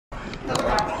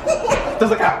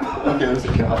There's a cop. Okay, there's a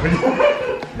cop.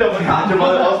 There's a cop.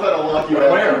 Jamal, I was about to walk you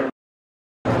out. Where?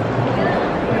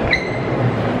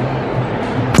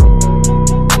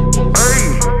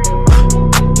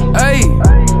 Hey,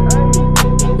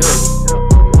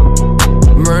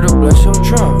 yeah. Murder bless your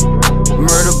trunk.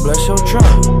 Murder bless your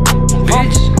trunk.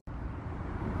 Bitch.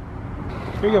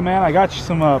 Here you go, man. I got you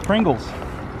some Pringles.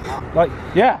 Like,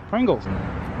 yeah, Pringles.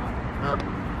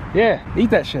 Yeah,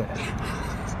 eat that shit.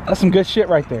 That's some good shit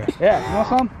right there. Yeah, you want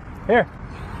some? Here.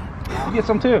 You get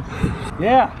some too.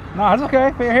 Yeah. No, that's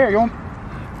okay. Here, you want?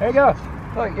 There you go.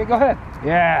 Look, yeah, go ahead.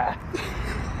 Yeah.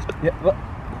 Yeah, look.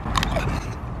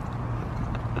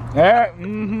 There.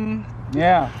 Mm-hmm.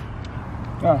 Yeah.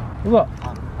 Look.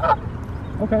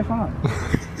 Okay, fine.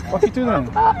 Walk you through then.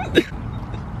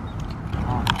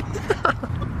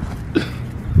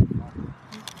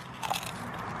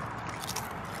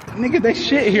 Nigga, they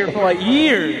shit here for like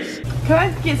years. Can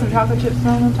I get some chocolate chips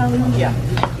thrown on top of them? Yeah.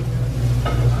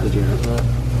 Did you have that?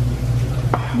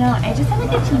 No, I just have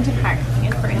like a change of heart.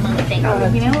 It's for another thing.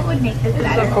 You know what would make this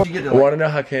better? Want to know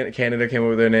how Canada came up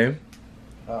with their name?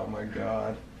 Oh my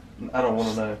god. I don't want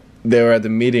to know. They were at the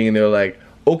meeting and they were like,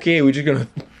 okay, we're just gonna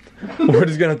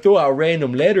throw out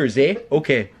random letters, eh?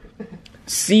 Okay.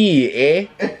 C, eh?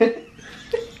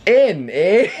 N,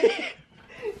 eh?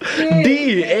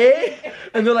 D, eh?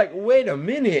 And they're like, wait a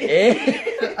minute,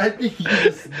 eh? I think you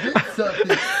just did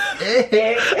something,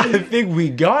 eh? I think we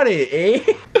got it, eh?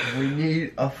 We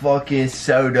need a fucking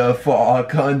soda for our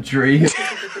country.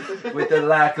 With the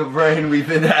lack of rain we've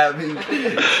been having.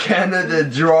 Canada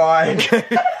dry.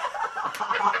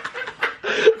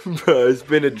 Bro, it's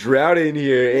been a drought in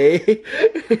here, eh?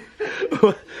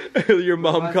 Your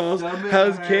mom calls.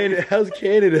 How's Canada? How's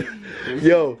Canada?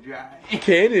 Yo,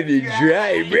 Canada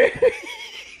dry, bro.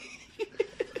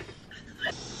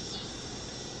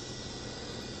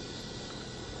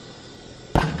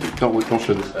 Don't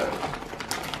show this out.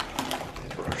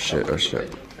 Oh shit! Oh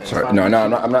shit! Sorry. No, I'm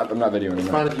not videoing it.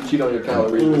 Fine if you cheat on your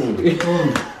calories.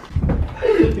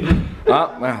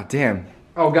 Oh, damn.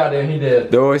 Oh goddamn, he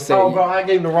did. They always say. Oh bro, I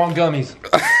gave him the wrong gummies.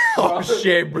 Oh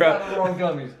shit, bro. The wrong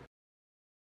gummies.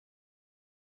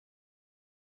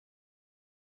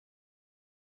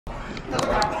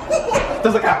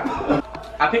 There's a cop.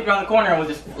 I peeked around the corner and was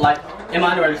just like in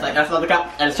my underwear, just like I saw the cop,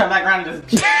 and just turned back around and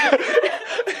just.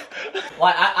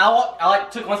 Like I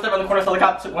like took one step around the corner, saw the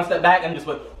cop, took one step back, and just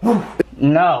went.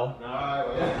 No.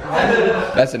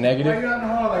 That's a negative. Why you out in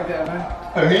the hall like that, man?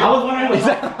 I was wondering.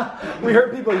 We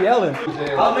heard people yelling. I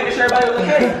was making sure everybody was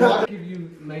okay. If you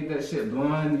made that shit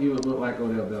blonde, you would look like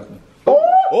Odell Beckham.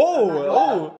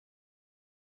 Oh!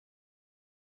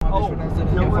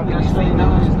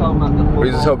 We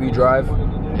just hope you drive.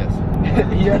 Yes.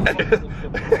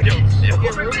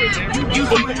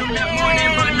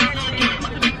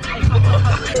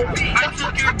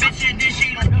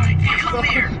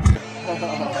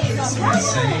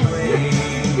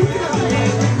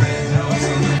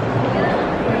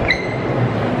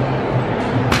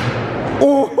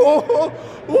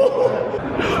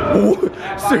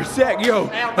 Sir Sack, yo,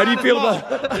 how do you feel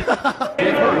about it? We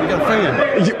got a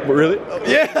fan. Really?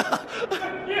 Yeah.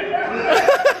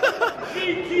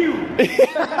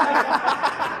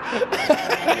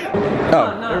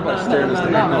 Oh, Everybody's staring at this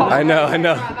thing. I know.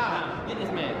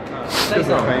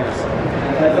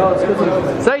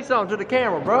 Say something to the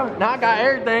camera, bro. Now I got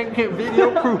everything,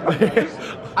 video proof.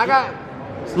 I got.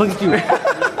 Look at you.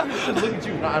 Look at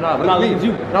you. Nah, look at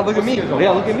you. Now look at me.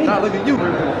 Yeah, look at me. Now look at you.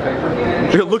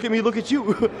 Look at me, look at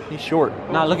you. He's short.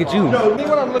 Nah, look at you. No, me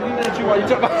when I'm looking at you while you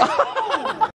talking about.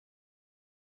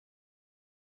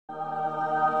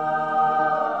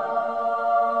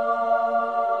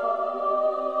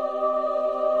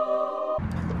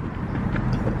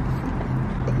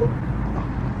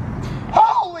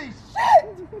 Holy shit!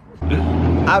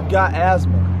 I've got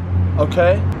asthma.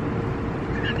 Okay.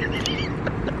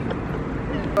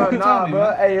 Nah,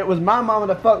 bro. Hey, it was my mama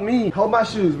that fucked me. Hold my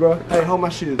shoes, bro. Hey, hold my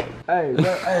shoes. Hey, bro.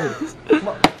 Hey.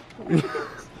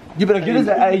 You better get his.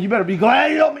 Hey, you better be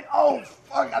glad you helped me. Oh,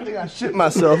 fuck. I think I shit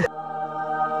myself.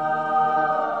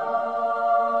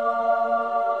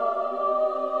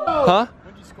 Huh?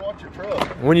 When'd you squat your truck?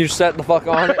 When you set the fuck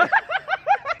on it.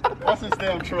 What's this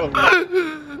damn truck?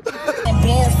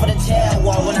 Bands for the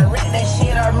Jaguar. When I read that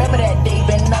shit, I remember that day.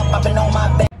 Been up, I've been on my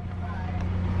back.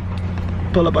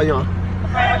 Pull up on y'all.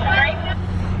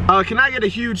 Can I get a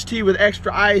huge tea with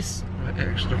extra ice?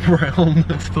 Extra brown.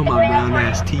 For my brown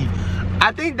ass tea.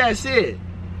 I think that's it.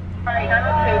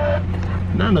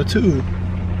 902.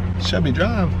 Shelby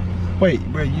Drive. Wait,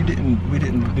 bro, we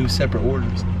didn't do separate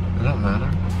orders. It don't matter.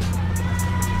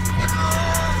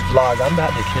 Vlog, I'm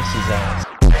about to kiss his ass.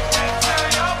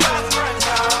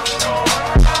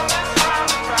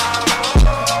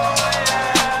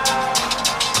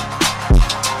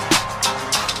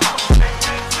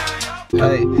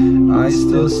 Hey, I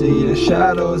still see the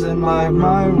shadows in my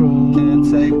room. Can't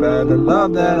take back the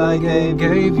love that I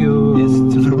gave you.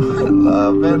 It's true, I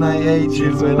love and I hate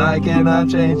you, and I cannot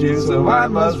change you, so I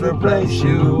must replace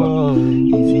you.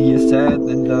 Easier said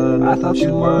than done. I thought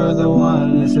you were the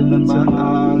one. Listen to my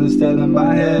heart instead of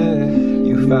my head.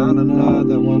 You found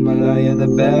another one, but I am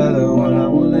the better one. I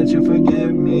won't let you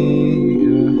forgive me.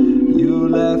 You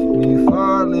left me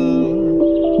falling,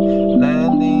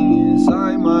 landing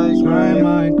inside my grave.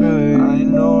 I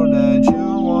know that you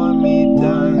want me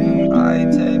done. I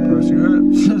take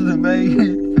prescriptions to make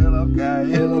you feel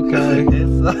okay. Feel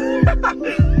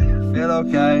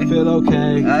okay. Feel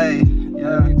okay. Hey,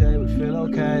 yeah. Every day we feel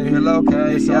okay. Feel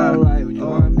okay. It's alright when you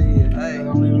want me. Hey,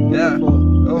 yeah.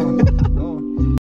 Oh.